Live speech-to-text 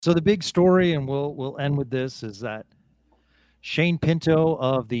So the big story, and we'll end with this, is that Shane Pinto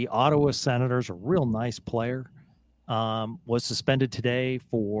of the Ottawa Senators, a real nice player, was suspended today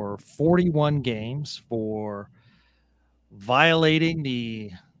for 41 games for violating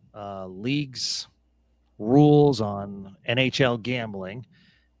the league's rules on NHL gambling.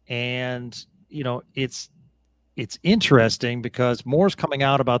 And it's interesting because more's coming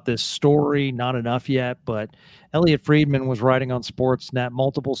out about this story, not enough yet, but Elliot Friedman was writing on Sportsnet,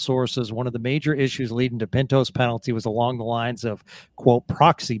 multiple sources. One of the major issues leading to Pinto's penalty was along the lines of, quote,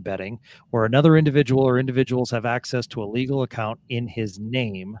 proxy betting, where another individual or individuals have access to a legal account in his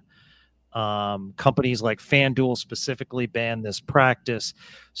name. Companies like FanDuel specifically ban this practice.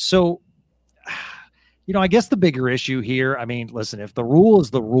 So, I guess the bigger issue here, I mean, listen, if the rule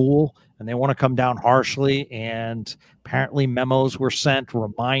is the rule and they want to come down harshly, and apparently memos were sent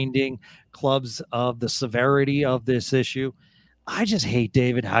reminding clubs of the severity of this issue, I just hate,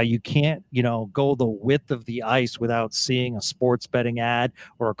 David, how you can't, go the width of the ice without seeing a sports betting ad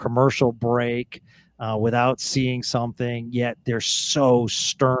or a commercial break, without seeing something, yet they're so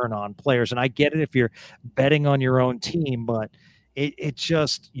stern on players. And I get it if you're betting on your own team, but it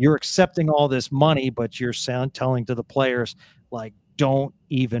just, you're accepting all this money, but you're telling to the players, like, don't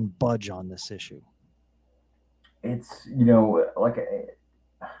even budge on this issue. It's like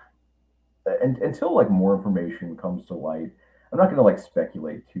until like more information comes to light, I'm not going to like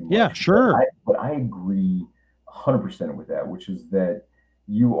speculate too Yeah, much. sure. But I agree 100% with that, which is that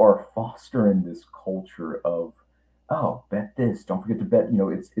you are fostering this culture of, oh, bet this, don't forget to bet.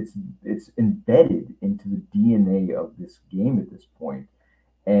 It's embedded into the DNA of this game at this point,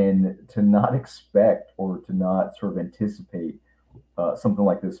 and to not expect or to not sort of anticipate something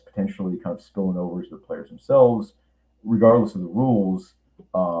like this potentially kind of spilling over to the players themselves, regardless of the rules.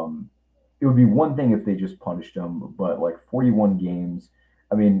 It would be one thing if they just punished them, but like 41 games.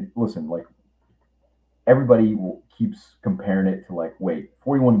 I mean, listen, like everybody keeps comparing it to like, wait,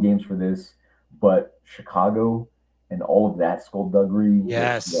 41 games for this, but Chicago and all of that skullduggery was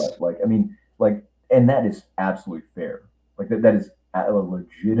Yes. what? Like, I mean, like, and that is absolutely fair. Like that is a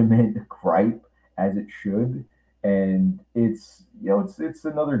legitimate gripe as it should. And it's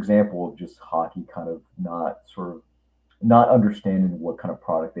another example of just hockey kind of not sort of not understanding what kind of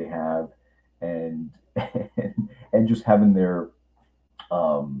product they have, and and just having their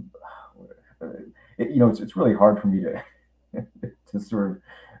um it's really hard for me to to sort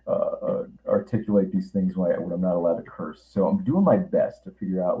of articulate these things when I'm not allowed to curse. So I'm doing my best to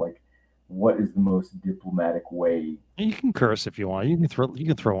figure out like what is the most diplomatic way. You can curse if you want. You can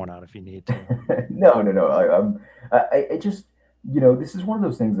throw one out if you need to. No. I just this is one of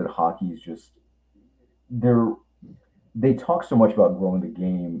those things that hockey is just they're they talk so much about growing the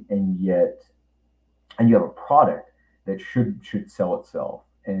game, and you have a product that should sell itself.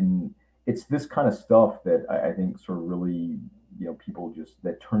 And it's this kind of stuff that I think sort of really, people just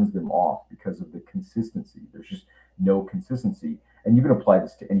that turns them off because of the consistency. There's just no consistency. And you can apply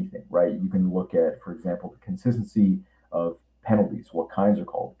this to anything, right? You can look at, for example, the consistency of penalties, what kinds are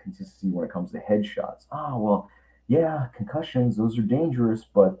called, consistency when it comes to headshots. Ah, well, yeah, concussions, those are dangerous,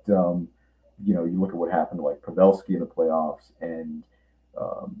 but you look at what happened to like Pavelski in the playoffs, and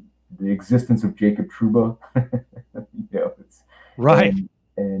um, the existence of Jacob Truba. It's Right.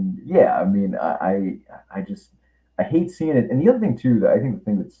 and yeah, I mean, I just I hate seeing it. And the other thing too, that I think the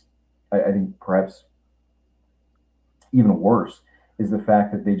thing that's I think perhaps even worse is the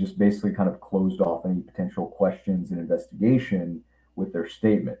fact that they just basically kind of closed off any potential questions and investigation with their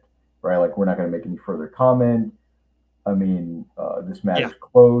statement, right? Like, we're not going to make any further comment. I mean, this Yeah. matter's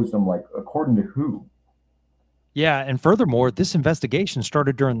closed. I'm like, according to who? Yeah. And furthermore, this investigation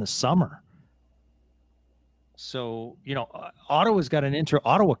started during the summer. So, Ottawa's got an intro.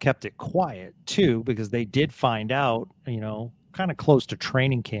 Ottawa kept it quiet too, because they did find out, kind of close to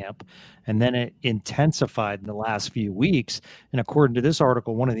training camp. And then it intensified in the last few weeks. And according to this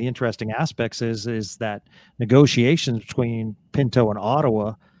article, one of the interesting aspects is that negotiations between Pinto and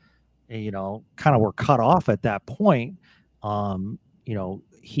Ottawa, kind of were cut off at that point.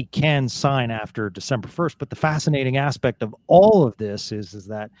 He can sign after December 1st. But the fascinating aspect of all of this is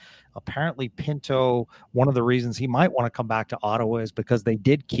that apparently Pinto, one of the reasons he might want to come back to Ottawa is because they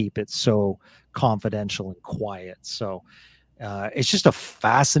did keep it so confidential and quiet. So it's just a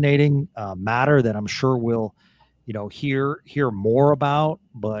fascinating matter that I'm sure we'll, hear more about.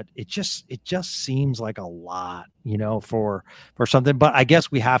 But it just seems like a lot, for something. But I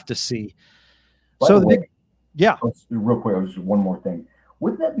guess we have to see. By So the the way, big, yeah, real quick, I was just one more thing.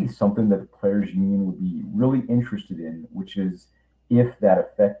 Wouldn't that be something that the players' union would be really interested in? Which is if that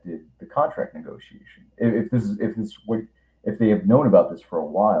affected the contract negotiation. If this is what if they have known about this for a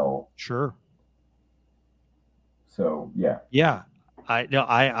while. Sure. So yeah. Yeah.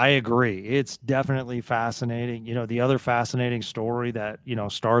 I agree. It's definitely fascinating. The other fascinating story that,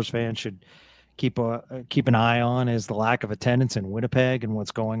 Stars fans should keep an eye on is the lack of attendance in Winnipeg and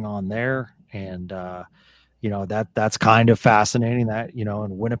what's going on there. And that's kind of fascinating that,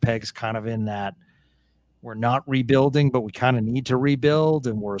 and Winnipeg's kind of in that we're not rebuilding, but we kind of need to rebuild,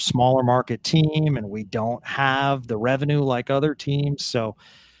 and we're a smaller market team and we don't have the revenue like other teams. So,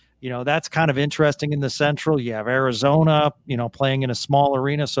 that's kind of interesting in the Central. You have Arizona, playing in a small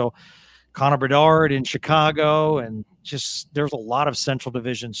arena. So Connor Bedard in Chicago, and just there's a lot of Central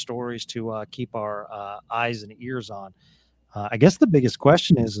Division stories to keep our eyes and ears on. I guess the biggest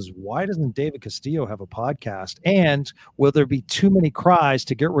question is why doesn't David Castillo have a podcast? And will there be too many cries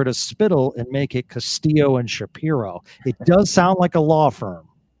to get rid of Spittle and make it Castillo and Shapiro? It does sound like a law firm.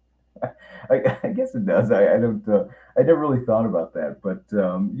 I guess it does. I don't. I never really thought about that, but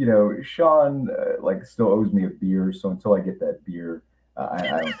Sean like still owes me a beer. So until I get that beer, I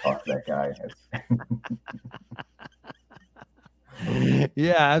don't talk to that guy.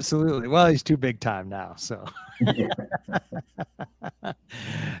 Yeah, absolutely. Well, he's too big time now. So, Yeah.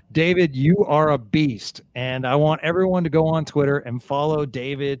 David, you are a beast, and I want everyone to go on Twitter and follow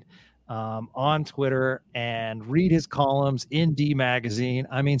David on Twitter and read his columns in D Magazine.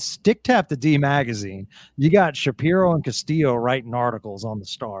 I mean, stick tap the D Magazine. You got Shapiro and Castillo writing articles on the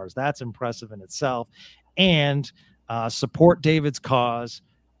Stars. That's impressive in itself. And support David's cause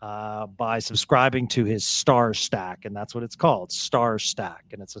by subscribing to his Star Stack, and that's what it's called, Star Stack,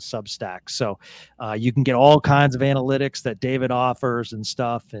 and it's a Substack. So you can get all kinds of analytics that David offers and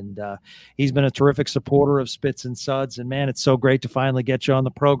stuff, and he's been a terrific supporter of Spits and Suds, and man, it's so great to finally get you on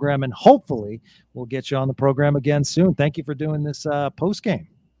the program, and hopefully we'll get you on the program again soon. Thank you for doing this post game.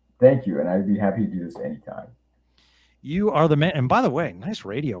 Thank you, and I'd be happy to do this anytime. You are the man, and by the way, nice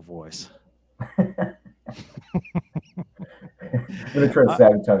radio voice. I'm going to try to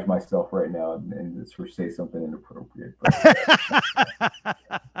sabotage myself right now and say something inappropriate.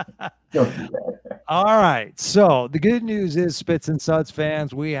 Don't do that. All right. So the good news is, Spits and Suds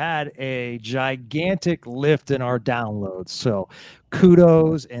fans, we had a gigantic lift in our downloads. So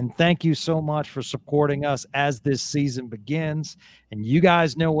kudos and thank you so much for supporting us as this season begins. And you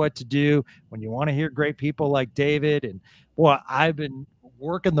guys know what to do when you want to hear great people like David. And boy, I've been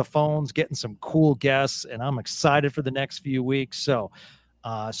working the phones, getting some cool guests, and I'm excited for the next few weeks. So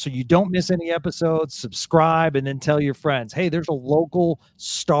you don't miss any episodes, subscribe, and then tell your friends, hey, there's a local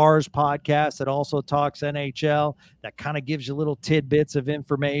Stars podcast that also talks NHL that kind of gives you little tidbits of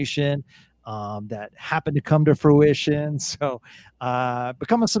information that happen to come to fruition. So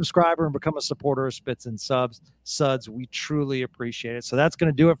become a subscriber and become a supporter of Spits and Suds. We truly appreciate it. So that's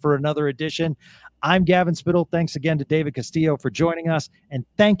going to do it for another edition. I'm Gavin Spittle. Thanks again to David Castillo for joining us, and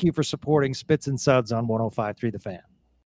thank you for supporting Spits and Suds on 105.3 The Fan.